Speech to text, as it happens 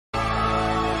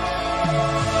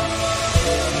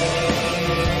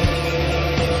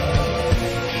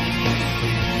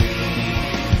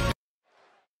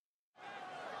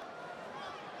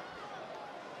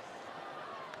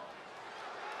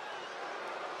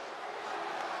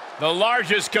The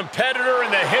largest competitor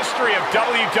in the history of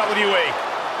WWE.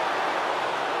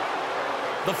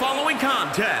 The following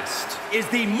contest is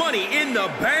the Money in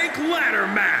the Bank ladder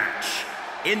match.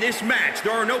 In this match,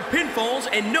 there are no pinfalls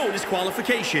and no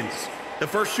disqualifications. The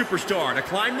first superstar to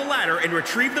climb the ladder and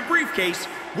retrieve the briefcase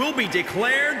will be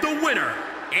declared the winner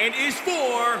and is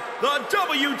for the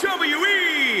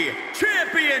WWE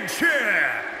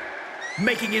Championship.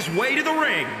 Making his way to the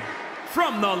ring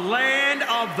from the land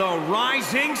of the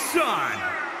rising sun,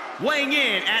 weighing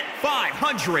in at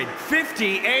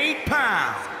 558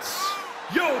 pounds,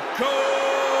 Yokozuna!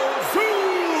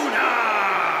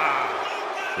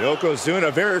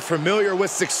 Yokozuna, very familiar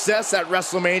with success at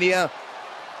WrestleMania.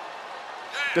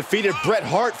 Defeated Bret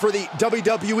Hart for the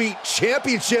WWE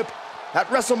Championship at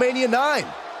WrestleMania 9.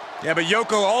 Yeah, but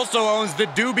Yoko also owns the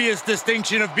dubious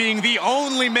distinction of being the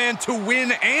only man to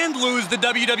win and lose the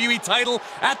WWE title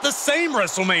at the same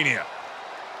WrestleMania.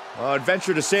 Well, I'd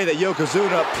venture to say that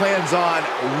Yokozuna plans on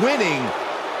winning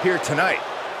here tonight.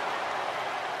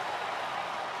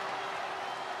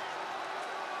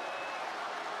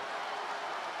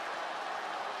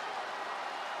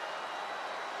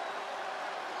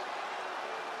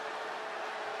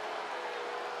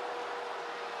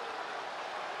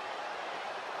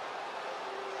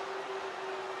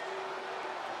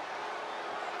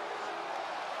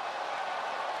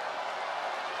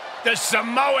 The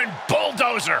Samoan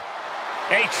bulldozer,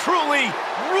 a truly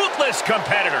ruthless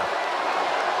competitor.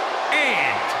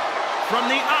 And from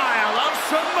the Isle of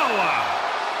Samoa,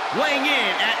 weighing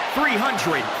in at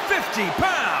 350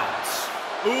 pounds,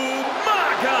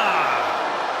 Umaga!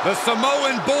 The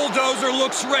Samoan bulldozer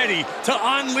looks ready to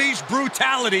unleash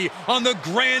brutality on the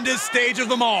grandest stage of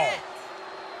them all.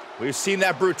 We've seen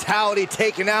that brutality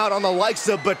taken out on the likes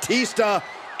of Batista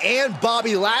and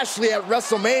Bobby Lashley at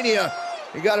WrestleMania.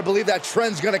 You gotta believe that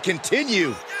trend's gonna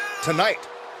continue tonight.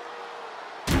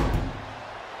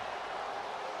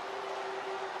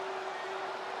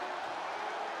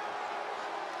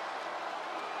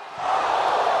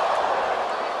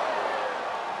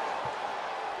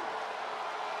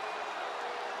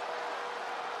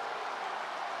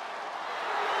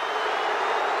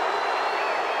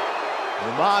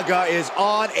 Umaga is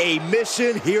on a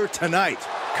mission here tonight.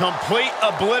 Complete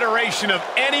obliteration of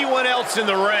anyone else in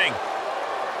the ring.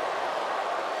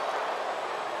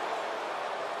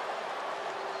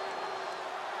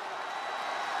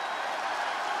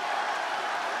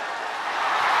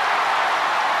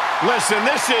 Listen,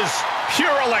 this is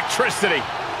pure electricity.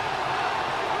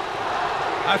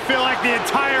 I feel like the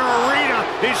entire arena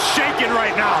is shaking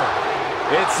right now.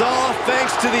 It's all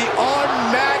thanks to the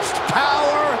unmatched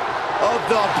power of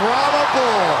the Brahma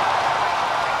Bull.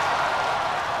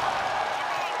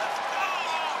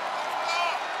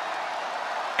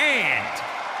 And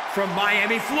from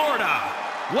Miami, Florida,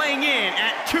 weighing in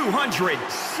at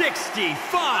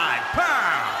 265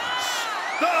 pounds,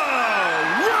 The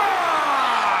Rock!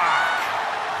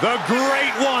 The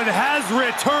Great One has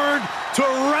returned to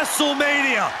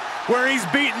WrestleMania, where he's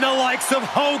beaten the likes of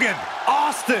Hogan,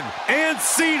 Austin, and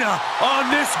Cena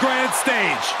on this grand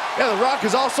stage. Yeah, The Rock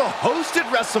has also hosted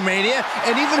WrestleMania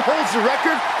and even holds the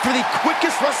record for the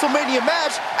quickest WrestleMania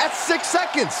match at 6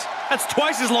 seconds. That's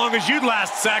twice as long as you'd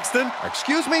last, Saxton.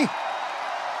 Excuse me?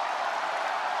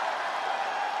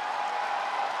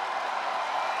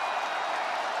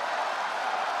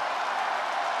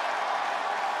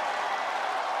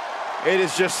 It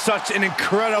is just such an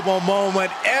incredible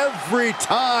moment every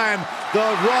time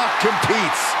The Rock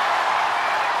competes.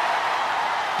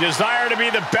 Desire to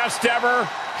be the best ever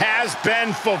has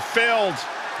been fulfilled.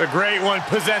 The Great One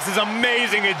possesses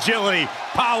amazing agility,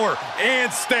 power,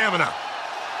 and stamina.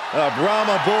 The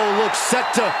Brahma Bull looks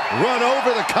set to run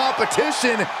over the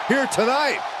competition here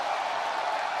tonight.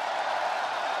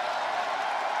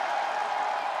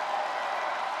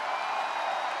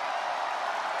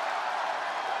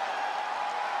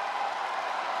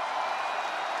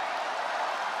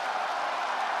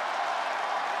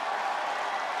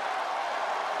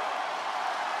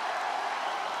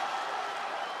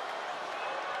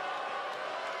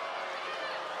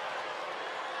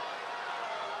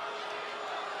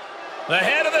 The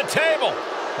head of the table,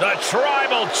 the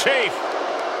Tribal Chief.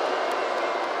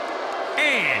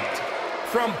 And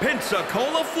from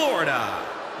Pensacola, Florida,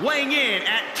 weighing in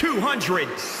at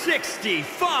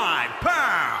 265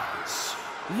 pounds,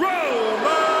 Roman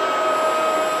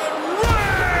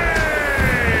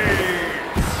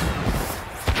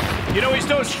Reigns! You know, he's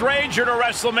no stranger to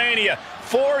WrestleMania.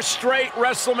 4 straight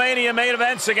WrestleMania main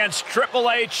events against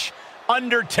Triple H,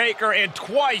 Undertaker, and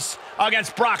twice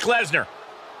against Brock Lesnar.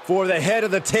 For the head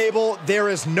of the table, there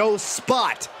is no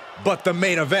spot but the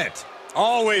main event.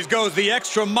 Always goes the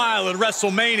extra mile at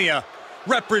WrestleMania,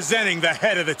 representing the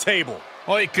head of the table.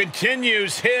 Well, he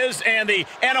continues his and the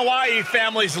Anoa'i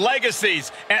family's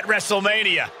legacies at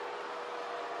WrestleMania.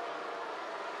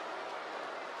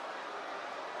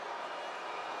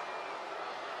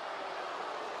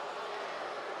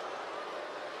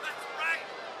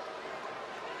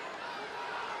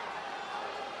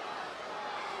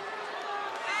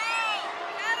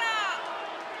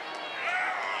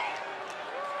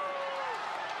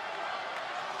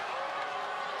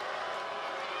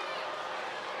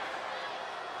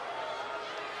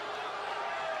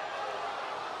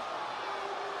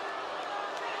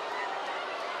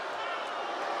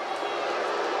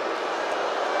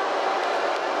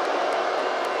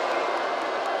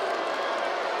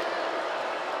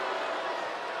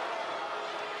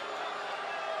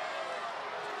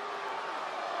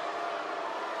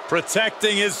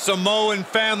 Protecting his Samoan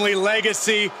family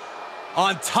legacy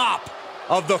on top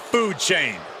of the food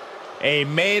chain. A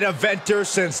main eventer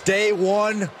since day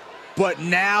one, but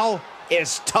now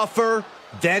is tougher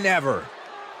than ever.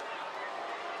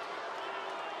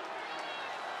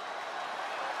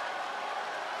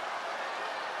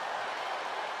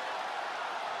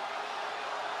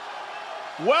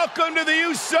 Welcome to the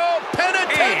Uso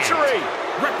Penitentiary.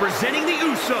 And representing the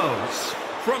Usos,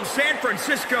 from San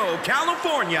Francisco,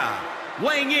 California,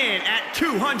 weighing in at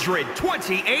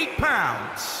 228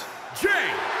 pounds, Jey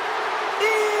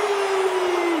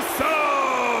Uso!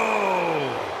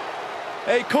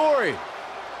 Hey, Corey,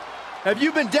 have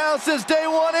you been down since day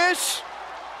one-ish?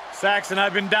 Saxon,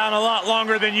 I've been down a lot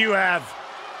longer than you have.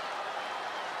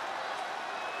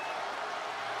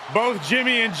 Both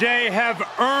Jimmy and Jey have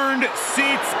earned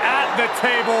seats at the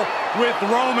table with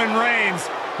Roman Reigns,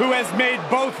 who has made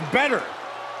both better.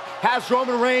 Has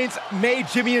Roman Reigns made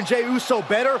Jimmy and Jey Uso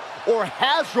better, or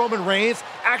has Roman Reigns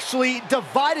actually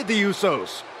divided the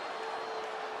Usos?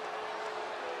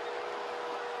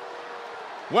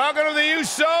 Welcome to the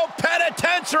Uso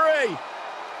Penitentiary.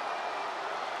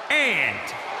 And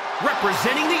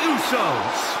representing the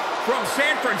Usos, from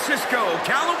San Francisco,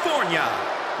 California,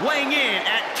 weighing in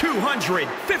at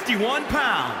 251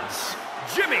 pounds,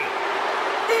 Jimmy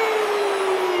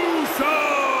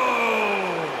Uso!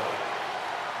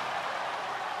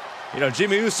 You know,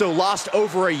 Jimmy Uso lost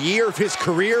over a year of his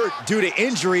career due to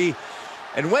injury,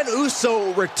 and when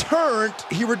Uso returned,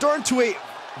 he returned to a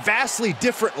vastly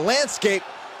different landscape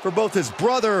for both his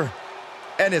brother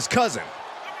and his cousin.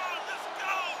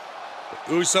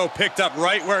 Uso picked up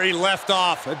right where he left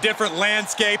off. A different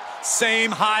landscape,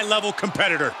 same high-level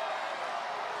competitor.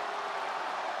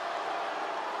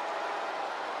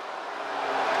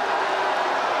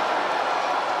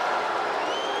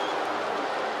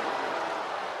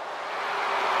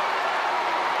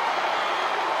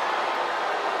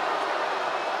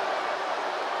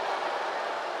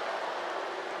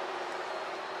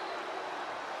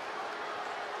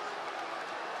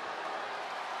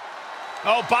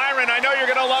 Oh, Byron, I know you're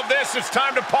going to love this. It's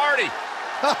time to party.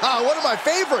 One of my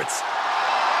favorites.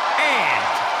 And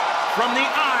from the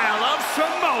Isle of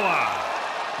Samoa,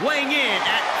 weighing in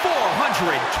at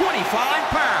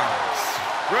 425 pounds,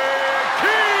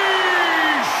 Rikishi!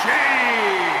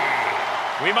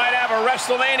 We might have a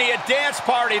WrestleMania dance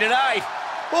party tonight.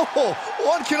 Oh,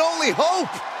 one can only hope.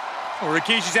 Well,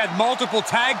 Rikishi's had multiple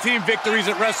tag team victories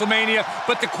at WrestleMania,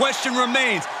 but the question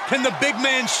remains, can the big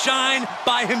man shine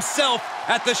by himself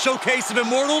at the Showcase of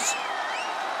Immortals?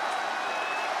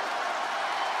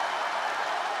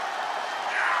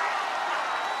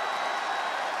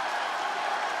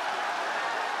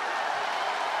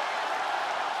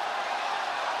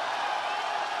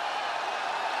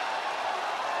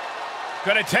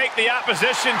 Gonna take the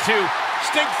opposition to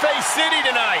Stinkface City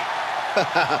tonight.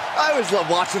 I always love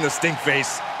watching the stink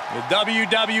face. The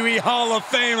WWE Hall of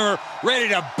Famer ready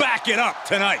to back it up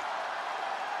tonight.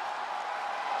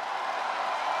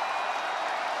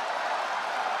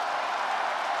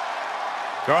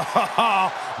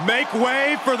 Make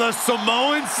way for the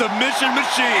Samoan submission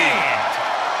machine.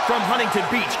 And from Huntington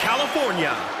Beach,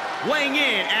 California, weighing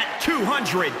in at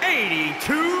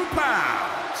 282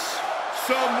 pounds,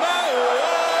 Samoa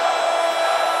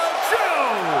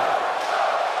Joe!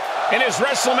 In his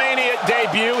WrestleMania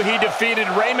debut, he defeated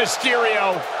Rey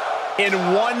Mysterio in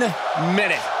 1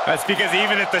 minute. That's because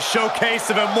even at the Showcase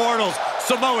of Immortals,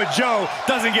 Samoa Joe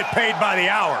doesn't get paid by the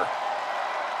hour.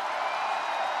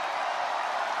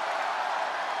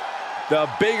 The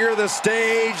bigger the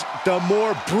stage, the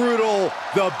more brutal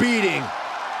the beating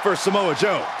for Samoa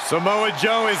Joe. Samoa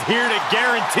Joe is here to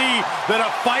guarantee that a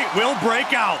fight will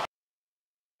break out.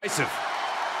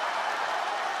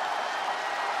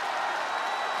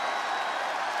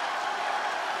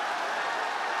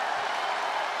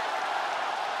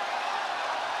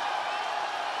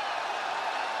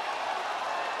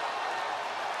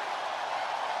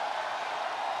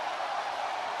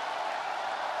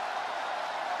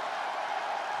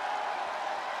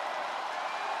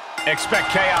 Expect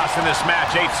chaos in this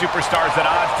match. 8 superstars at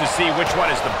odds to see which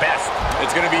one is the best. It's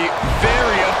going to be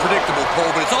very unpredictable, Cole,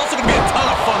 but it's also going to be a ton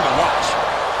of fun to watch.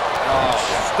 Oh,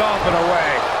 stomping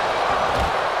away.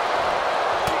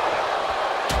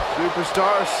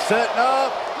 Superstars setting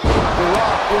up. The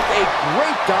Rock with a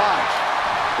great dodge.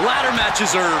 Ladder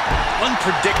matches are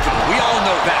unpredictable. We all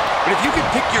know that. But if you can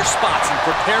pick your spots and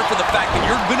prepare for the fact that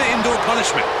you're going to endure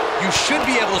punishment, you should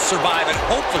be able to survive and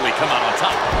hopefully come out on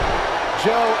top.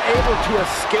 Joe able to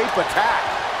escape attack.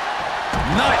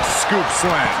 Nice scoop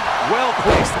slam.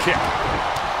 Well-placed kick.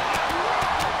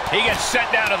 He gets sent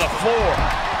down to the floor.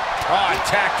 Oh,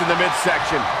 attacked in the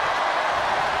midsection.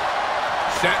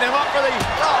 Setting him up for the...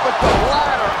 Oh, with the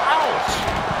ladder. Ouch.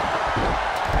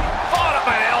 Fought up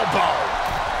an elbow.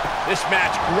 This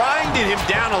match grinded him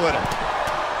down a little.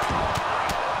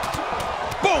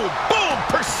 Boom, boom,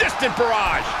 persistent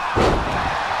barrage.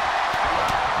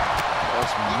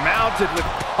 Just mounted with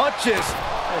punches.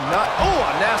 And not... Oh,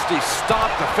 a nasty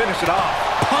stop to finish it off.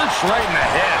 Punch right in the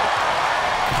head.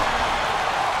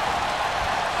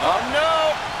 Oh,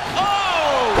 no.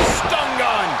 Oh, stun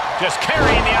gun. Just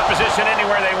carrying the opposition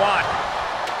anywhere they want.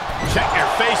 Check your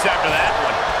face after that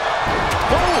one.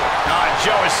 Boom. Oh,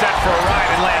 Joe is set for a ride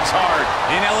and lands hard.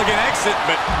 Inelegant exit,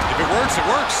 but if it works, it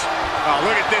works. Oh,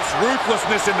 look at this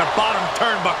ruthlessness in the bottom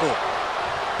turnbuckle.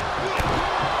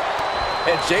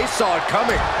 And Jay saw it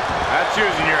coming. That's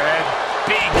using your head.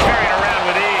 Being carried around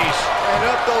with ease. And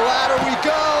up the ladder we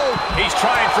go. He's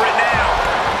trying for it now.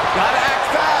 Gotta act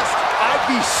fast. I'd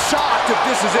be shocked if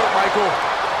this is it, Michael.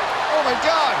 Oh, my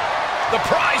God. The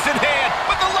prize in hand,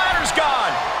 but the ladder's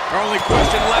gone. Our only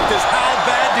question left is how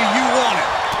bad do you want it?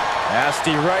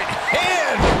 Nasty right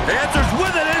hand. Answers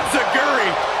with an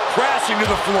enziguri. Crashing to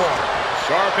the floor.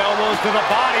 Sharp elbows to the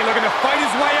body, looking to fight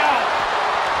his way out.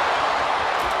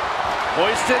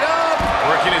 Hoisted up.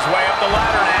 Working his way up the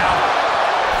ladder now.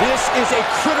 This is a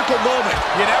critical moment.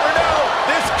 You never know.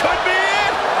 This could be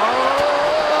it.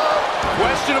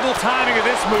 Questionable timing of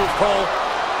this move, Cole.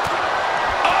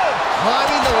 Oh,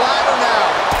 Climbing the ladder now.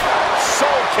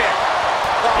 soul kick.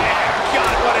 Oh, my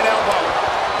God, what an elbow.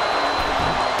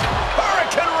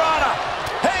 Hurricane Rana.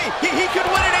 Hey, he could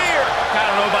win it here. I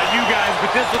don't know about you guys,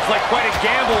 but this looks like quite a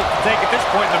gamble to take at this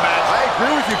point in the match. I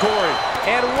agree with you, Corey.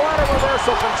 And what a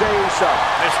reversal from Jey Uso.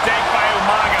 Mistake by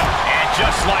Umaga. And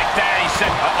just like that, he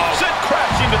sent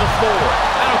crashing to the floor.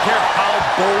 I don't care how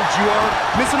bold you are,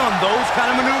 missing on those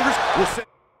kind of maneuvers will send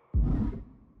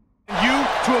you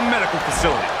to a medical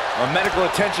facility. Medical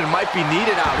attention might be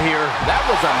needed out here. That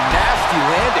was a nasty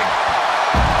landing.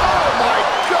 Oh, my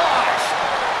gosh.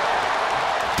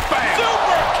 Bam.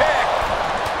 Super kick.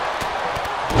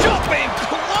 Jumping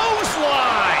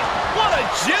clothesline. What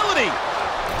agility.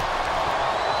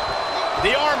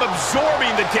 The arm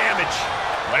absorbing the damage.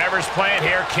 Whatever's playing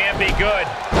here can't be good.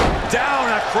 Down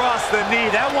across the knee.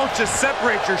 That won't just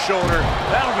separate your shoulder.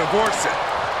 That'll divorce it.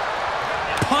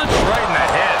 Punch right in the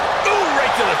head. Ooh, right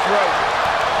to the throat.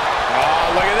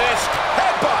 Oh, look at this.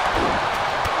 Headbutt.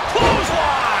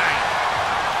 Clothesline.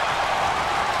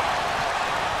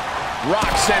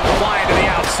 Rock sent flying to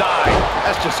the outside.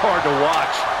 That's just hard to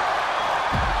watch.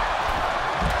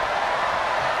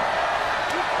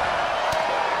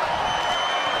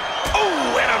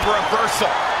 Ooh, and a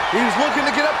reversal. He's looking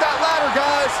to get up that ladder,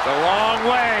 guys. The long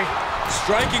way.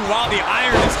 Striking while the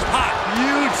iron is hot.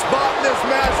 Huge spot in this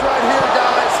match right here,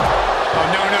 guys. Oh,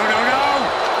 no, no, no, no.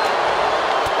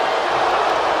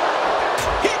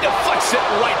 He deflects it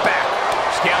right back.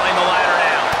 Scaling the ladder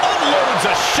now. Unloads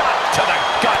a shot to the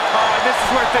gut. This is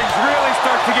where things really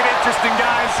start to get interesting,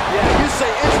 guys. Yeah, you say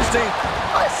interesting.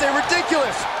 I say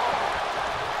ridiculous.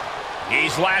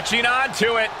 He's latching on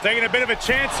to it. Taking a bit of a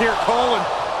chance here, Cole, and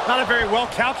not a very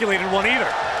well-calculated one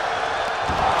either.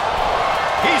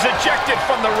 He's ejected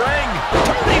from the ring.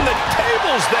 Turning the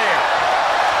tables there.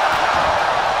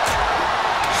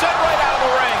 Sent right out of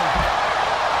the ring.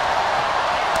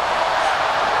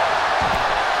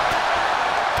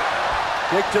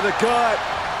 Kick to the gut.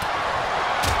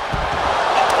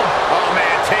 Oh,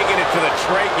 man, taking it to the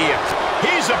trachea.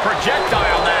 He's a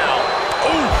projectile now.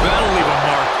 Ooh, that'll leave a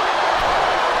mark.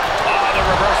 Oh, the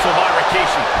reversal by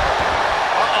Rikishi.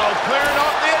 Uh-oh, clearing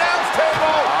off the announce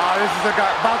table. This is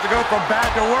about to go from bad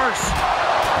to worse.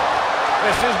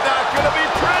 This is not going to be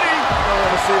pretty. I don't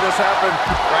want to see this happen.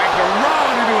 Dragged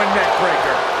around into a neck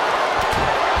breaker.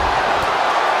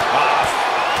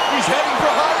 He's heading for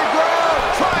higher ground.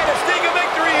 Trying to sneak a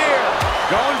victory here.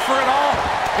 Going for it all.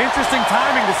 Interesting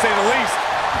timing, to say the least.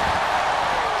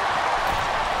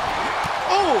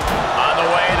 Ooh. On the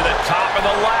way to the top of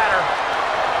the ladder.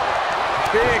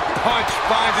 Big punch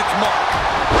finds its mark.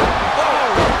 Oh.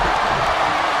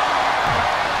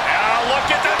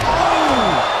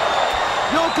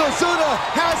 Yokozuna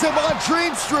has him on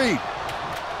Dream Street.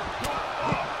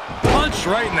 Punch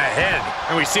right in the head.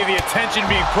 And we see the attention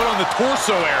being put on the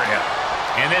torso area.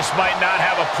 And this might not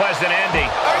have a pleasant ending.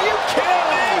 Are you kidding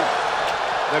me?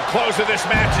 The close of this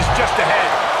match is just ahead.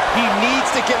 He needs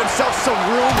to get himself some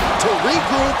room to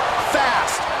regroup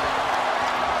fast.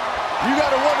 You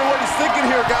gotta wonder what he's thinking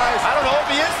here, guys. I don't know if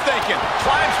he is thinking.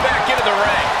 Climbs back into the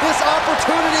ring. This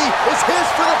opportunity is his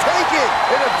for the taking.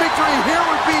 And a victory here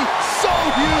would be so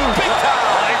huge. Big time.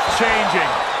 Life-changing.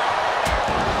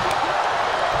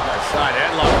 Side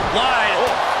headlock applied.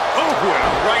 Oh, and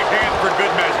a right hand for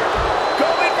good measure.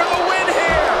 Going for the win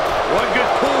here. One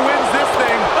good pull wins this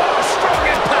thing. Oh, strong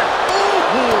impact.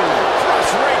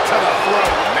 Crush right to the throat.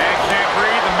 The man can't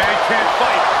breathe, the man can't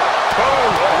fight.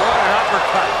 Oh, what an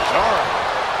uppercut.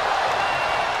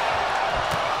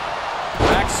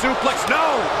 Back suplex,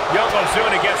 no.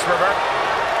 Yokozuna gets revert.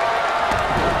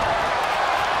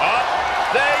 Up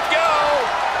they go.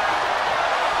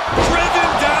 Driven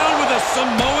down with a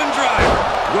Samoan driver.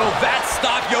 Will that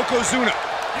stop Yokozuna?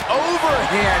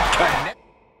 Overhand connect.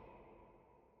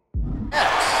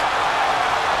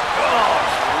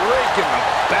 Raking the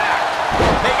back.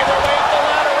 Making their way up the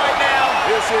ladder right now.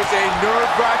 This is a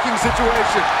nerve-wracking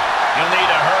situation. He'll need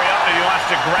to hurry up if he wants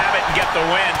to grab it and get the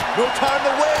win. No time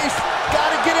to waste.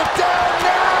 Gotta get it down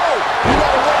now. You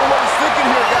gotta wonder what he's thinking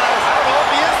here, guys. I don't know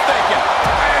if he is thinking.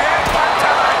 And one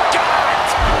time, got it.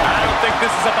 I don't think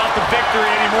this is about the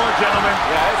victory anymore, gentlemen.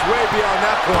 Yeah, it's way beyond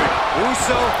that point.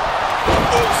 Uso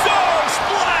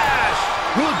splash.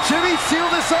 Will Jimmy seal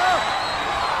this up?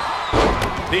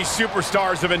 These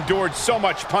superstars have endured so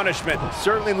much punishment.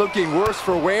 Certainly looking worse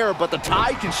for wear, but the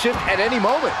tide can shift at any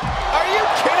moment. Are you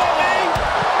kidding me?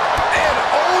 And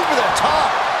over the top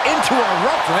into a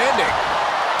rough landing.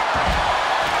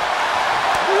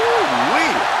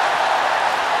 Woo-wee.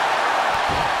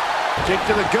 Kick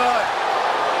to the gut.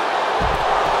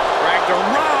 Dragged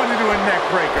around into a neck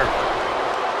breaker.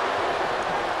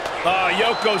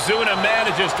 Yokozuna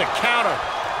manages to counter.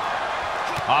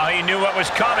 Oh, he knew what was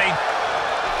coming.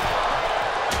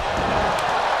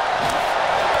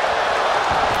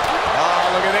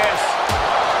 Look at this.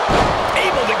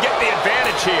 Able to get the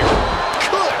advantage here.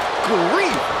 Good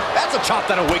grief. That's a chop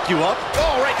that'll wake you up.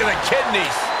 Oh, right to the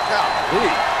kidneys. Golly.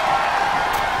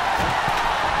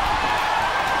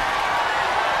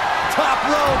 Top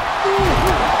rope.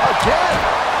 Ooh, again.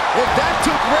 And that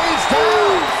took Reigns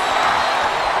down.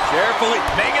 Carefully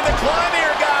making the climb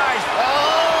here, guys.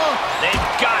 Oh, they've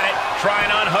got it. Try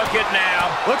and unhook it now.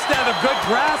 Looks to have a good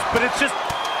grasp, but it's just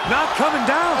not coming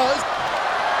down.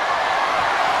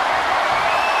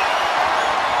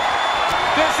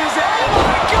 This is it. Oh,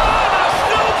 my God, a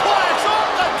suplex off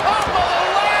the top of the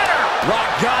ladder. Rock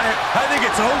got it. I think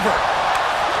it's over.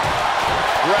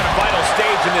 We're at a vital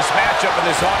stage in this matchup, and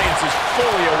this audience is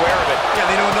fully aware of it.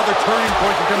 Yeah, they know another turning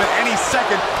point can come at any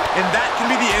second, and that can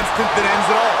be the instant that ends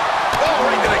it all. Oh,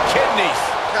 right to the kidneys.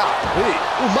 Golly.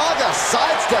 Umaga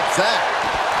sidesteps that.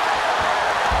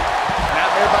 Not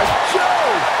there by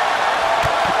Joe.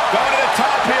 Going to the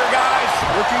top here, guys.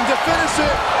 Looking to finish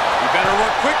it. You better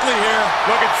work quickly here.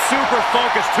 Looking super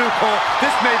focused too, Cole.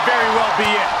 This may very well be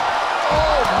it.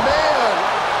 Oh, man.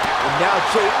 And now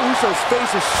Jey Uso's face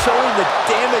is showing the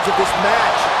damage of this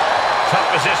match. Tough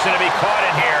position to be caught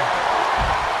in here.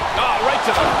 Oh, right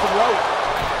to the throat.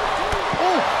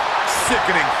 Ooh.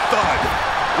 Sickening thud.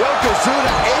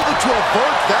 Yokozuna able to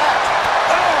avert that.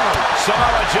 Oh,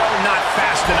 Samoa Joe not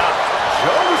fast enough.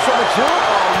 Joe from the jump.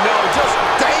 Oh, no, just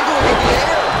dangling in the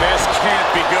air. This can't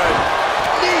be good.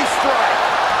 Knee strike.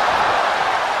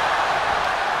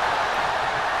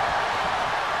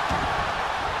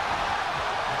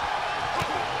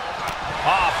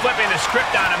 Flipping the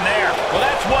script on him there. Well,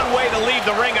 that's one way to leave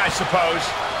the ring, I suppose.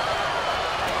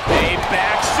 A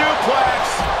back suplex.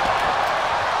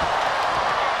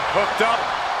 Hooked up.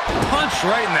 Punch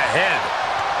right in the head.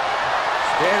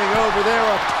 Standing over their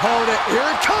opponent. Here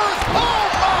it comes. Oh,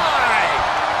 my!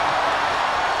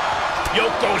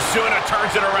 Yokozuna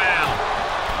turns it around.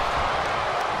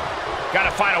 Got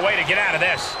to find a way to get out of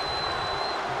this.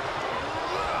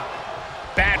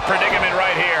 Bad predicament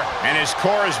right here. And his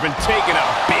core has been taking a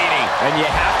beating. And you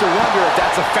have to wonder if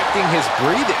that's affecting his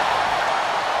breathing.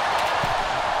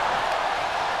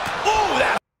 Ooh,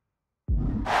 that...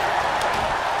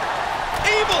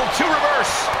 Able to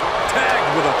reverse. Tagged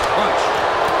with a punch.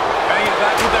 Banging it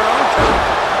back with their own counter.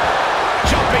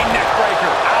 Jumping neck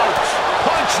breaker. Ouch.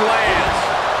 Punch lands.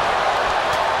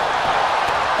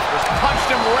 Just punched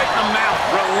him right in the mouth.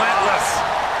 Relentless.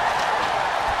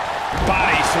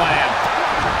 Body slam.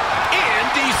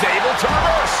 And he's able to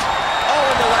reverse. Oh,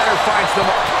 and the ladder finds them.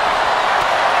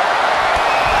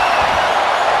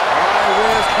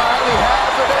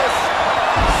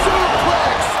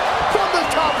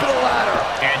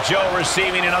 Joe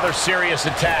receiving another serious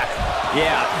attack.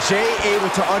 Yeah, Jay able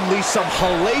to unleash some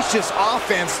hellacious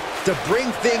offense to bring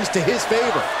things to his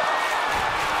favor.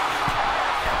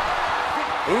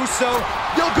 Uso,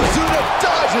 Yokozuna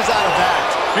dodges out of that.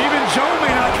 Even Joe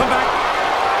may not come back.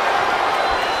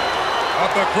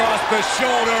 Up across the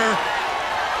shoulder.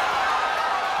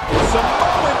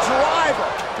 Samoan driver.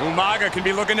 Umaga can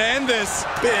be looking to end this.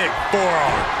 Big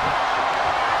forearm.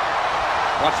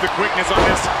 Watch the quickness on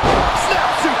this. Snap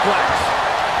suplex.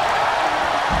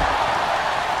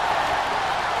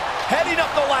 Heading up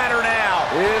the ladder now.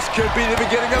 This could be the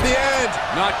beginning of the end.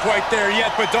 Not quite there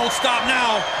yet, but don't stop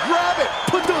now. Grab it.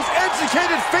 Put those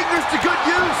educated fingers to good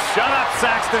use. Shut up,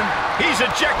 Saxton. He's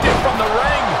ejected from the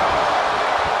ring.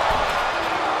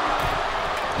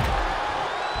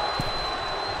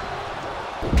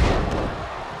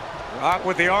 Rock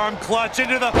with the arm clutch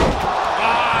into the...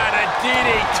 Ah, the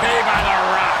DDT by the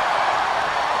Rock.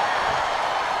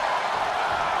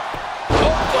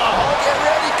 Get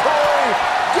ready, Corey.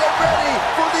 Get ready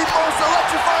for the most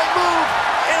electrifying move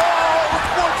in all of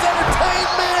sports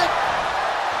entertainment.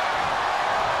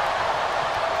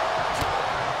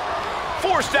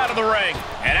 Forced out of the ring.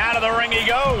 And out of the ring he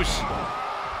goes.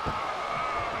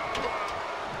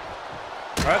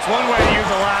 That's one way to use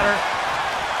a ladder.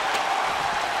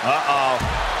 Uh-oh.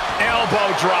 Elbow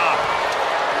drop.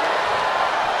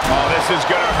 Oh, this is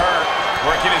gonna hurt.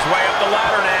 Working his way up the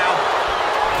ladder now.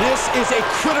 This is a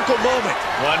critical moment.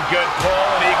 One good pull,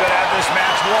 and he could have this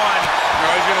match won.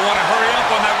 Oh, he's gonna want to hurry up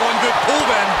on that one good pull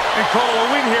then. And Cole, a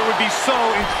win here would be so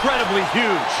incredibly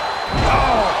huge.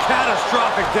 Oh,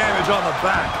 catastrophic damage on the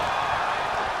back.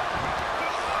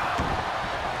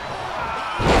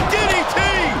 DDT!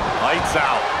 Lights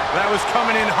out. That was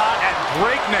coming in hot at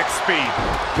breakneck speed.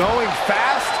 Going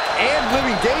fast and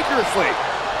living dangerously.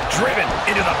 Driven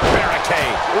into the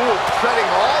barricade. Ooh, treading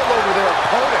all over their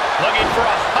opponent. Looking for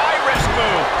a high-risk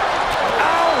move.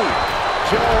 Ow!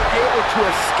 Joe able to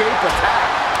escape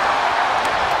attack.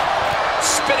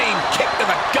 Spinning kick to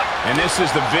the gut. And this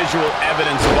is the visual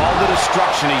evidence of all the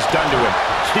destruction he's done to him.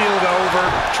 Keeled over,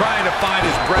 trying to find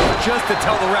his breath just to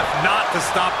tell the ref not to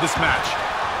stop this match.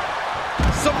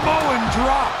 Samoan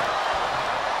drop.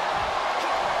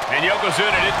 And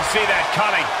Yokozuna didn't see that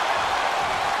coming.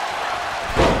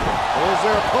 Pulls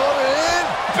their opponent in.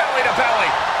 Belly to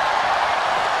belly.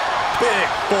 Big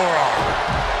forearm.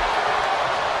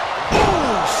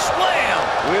 Ooh, slam.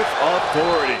 With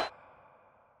authority.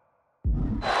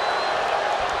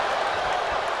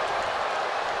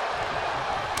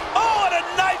 Oh, and a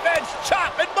knife-edge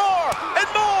chop, and more, and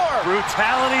more.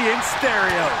 Brutality in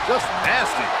stereo. Just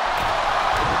nasty.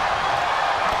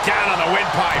 Down on the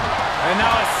windpipe. And now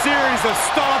a series of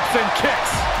stomps and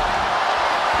kicks.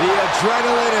 The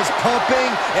adrenaline is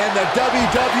pumping, and the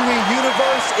WWE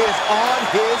Universe is on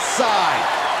his side.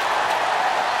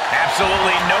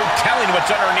 Absolutely no telling what's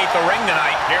underneath the ring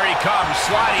tonight. Here he comes,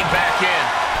 sliding back in.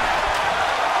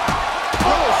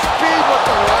 Full speed with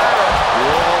the ladder.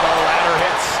 Whoa, the ladder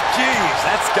hits. Jeez,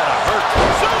 that's gotta hurt.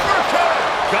 Super kick.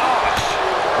 Gosh.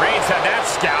 Reigns had that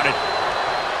scouted.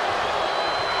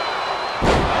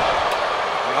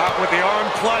 Rock with the arm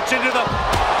clutch into the...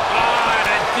 Ah, and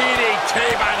a DDT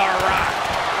by the Rock.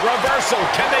 Reversal.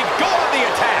 Can they go on the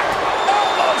attack?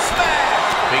 Almost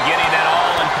smash. Beginning that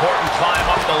all-important climb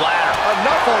up the ladder.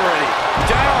 Enough already.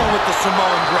 Down with the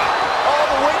Samoan drop. All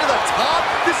the way to the top?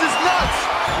 This is nuts.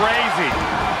 Crazy.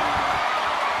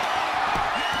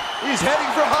 He's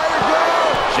heading for higher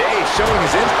ground. Jay showing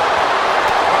his interest.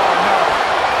 Oh, no.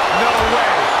 No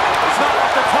way. It's not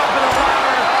off the top of the ladder.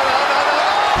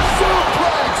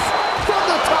 Suplex from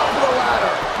the top of the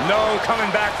ladder. No coming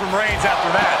back from Reigns after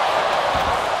that.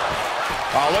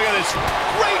 Oh, look at this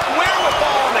great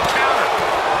wherewithal on the counter.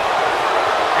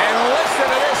 And listen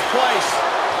to this place.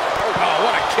 Oh,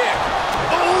 what a kick.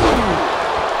 Ooh.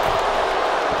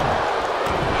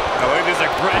 Now look at this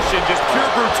aggression, just pure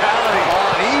brutality.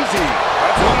 On easy.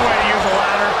 That's one way to use a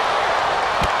ladder.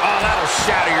 Oh, that'll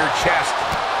shatter your chest.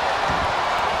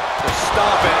 Just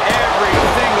stomping every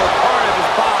single part of his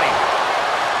body.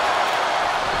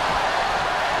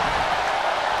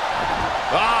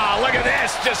 Ah, look at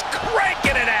this, just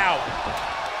cranking it out.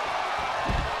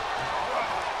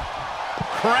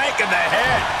 Cranking the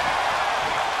head.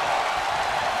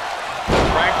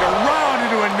 Cranked around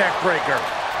into a neck breaker.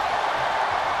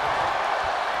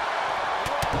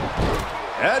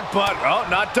 Headbutt. Oh,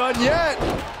 not done yet.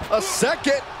 A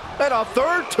second and a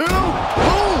third, too.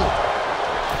 Boom.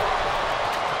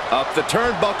 Up the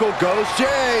turnbuckle goes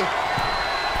Jay.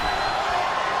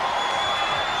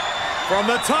 From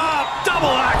the top, double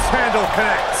axe handle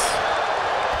connects.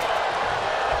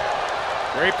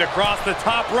 Draped across the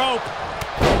top rope.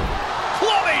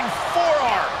 Clubbing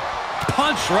forearm.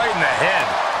 Punch right in the head.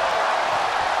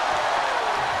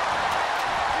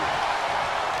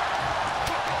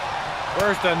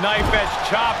 First a knife-edge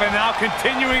chop, and now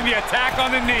continuing the attack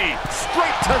on the knee.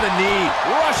 Straight to the knee.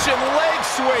 Russian leg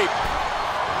sweep.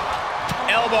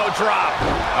 Elbow drop.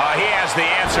 Oh, he has the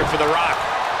answer for The Rock.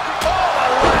 Oh, the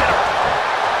ladder.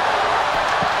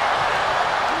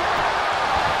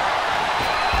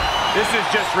 This is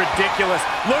just ridiculous.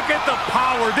 Look at the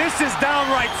power. This is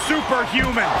downright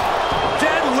superhuman.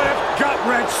 Deadlift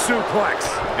gut-wrench suplex.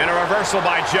 And a reversal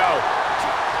by Joe.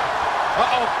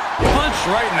 Uh-oh. Punch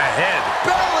right in the head.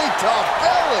 Belly to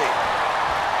belly.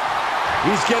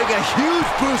 He's getting a huge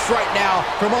boost right now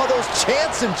from all those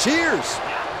chants and cheers.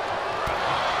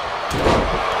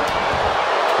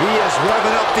 He is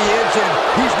revving up the engine.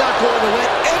 He's not going to let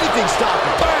anything stop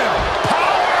him. Bam!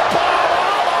 Powerbomb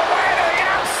all the way to the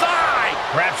outside.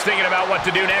 Perhaps thinking about what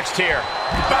to do next here.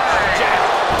 Bang!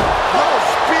 Little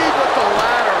speed with the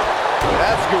ladder.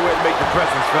 That's a good way to make your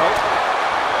presence felt.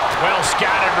 Well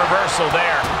scattered reversal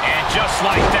there. And just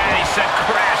like that, he sent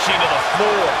crashing to the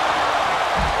floor.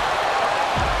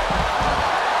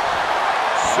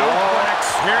 Suplex.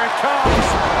 Here it comes.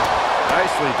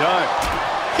 Nicely done.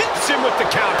 Hits him with the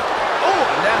counter. Oh,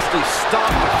 a nasty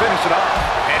stop to finish it off.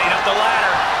 Heading up the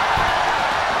ladder.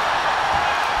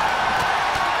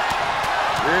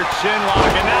 Rear chin lock,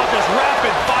 and now just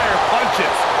rapid fire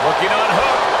punches. Looking on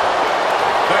hook.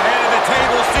 The head of the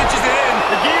table cinches it in.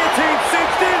 The guillotine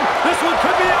cinched in. This one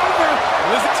could be over.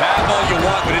 Listen, tap all you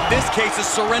want, but in this case, a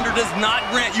surrender does not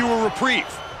grant you a reprieve.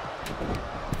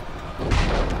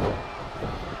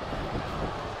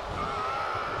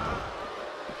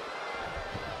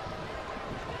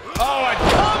 Oh, a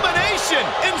combination!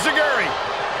 Enziguri!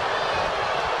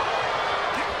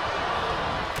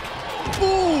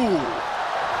 Ooh!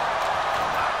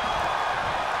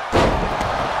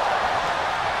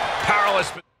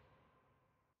 Powerless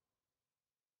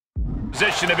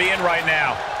position to be in right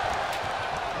now.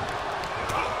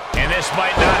 And this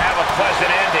might not have a pleasant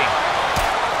ending.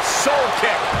 Soul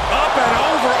kick. Up and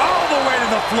over, all the way to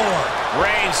the floor.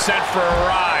 Reigns sent for a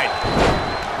ride.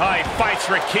 Oh, he fights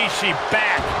Rikishi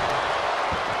back.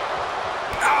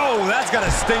 Oh, that's got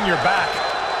to sting your back.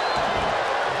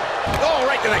 Oh,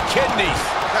 right to the kidneys.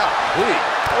 Golly,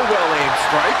 a well-aimed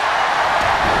strike.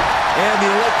 And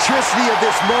the electricity of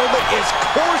this moment is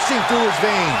coursing through his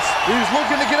veins. He's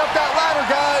looking to get up that ladder,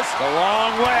 guys. A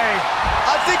long way.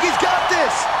 I think he's got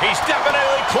this. He's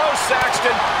definitely close,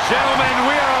 Saxton. Gentlemen,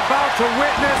 we are about to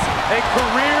witness a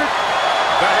career.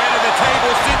 The head of the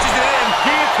table cinches it in.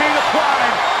 Guillotine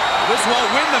applied. This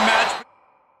won't win the match.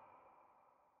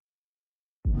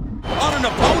 On an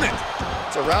opponent.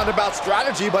 It's a roundabout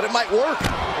strategy, but it might work.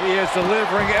 He is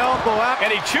delivering elbow out.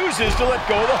 And he chooses to let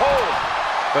go of the hold.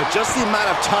 But just the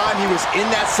amount of time he was in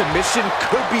that submission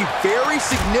could be very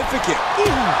significant.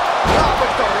 Ooh, not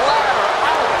with the ladder.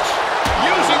 Ouch.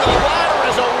 Using the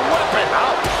ladder as a weapon.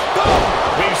 Ouch. Boom.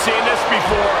 We've seen this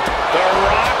before. The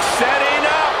Rock setting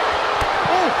up.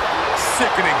 Ooh,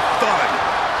 sickening thud.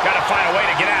 Got to find a way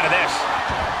to get out of this.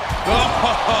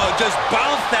 Oh, just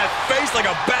bounce that face like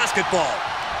a basketball.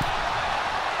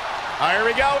 Here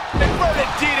we go. Inverted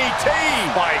DDT.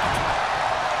 Spike.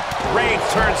 Reigns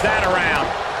turns that around.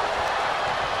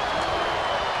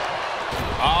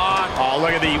 Oh,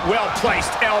 look at the well-placed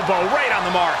elbow right on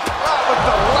the mark. Not with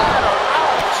the ladder.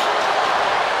 Ouch.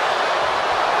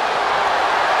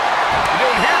 What are you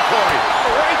doing here, Corey?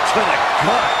 Right to the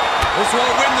gut. This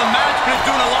won't win the match, but it's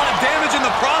doing a lot of damage in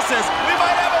the process. We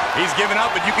might have him. He's giving up,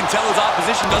 but you can tell his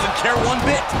opposition doesn't care one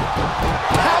bit.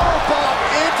 Powerbomb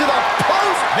into the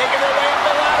post. Making their way up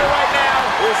the ladder right now.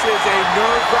 This is a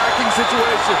nerve-wracking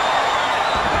situation.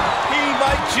 He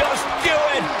might just do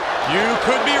it. You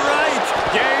could be right.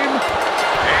 Game.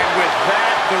 And with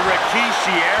that, the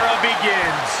Rikishi era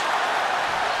begins.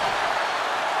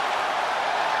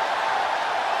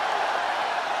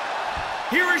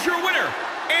 Here is your winner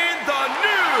and the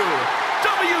new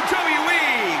WWE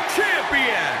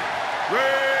Champion,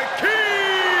 Rikishi!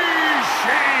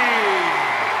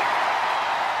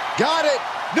 Got it.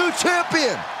 New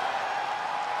champion.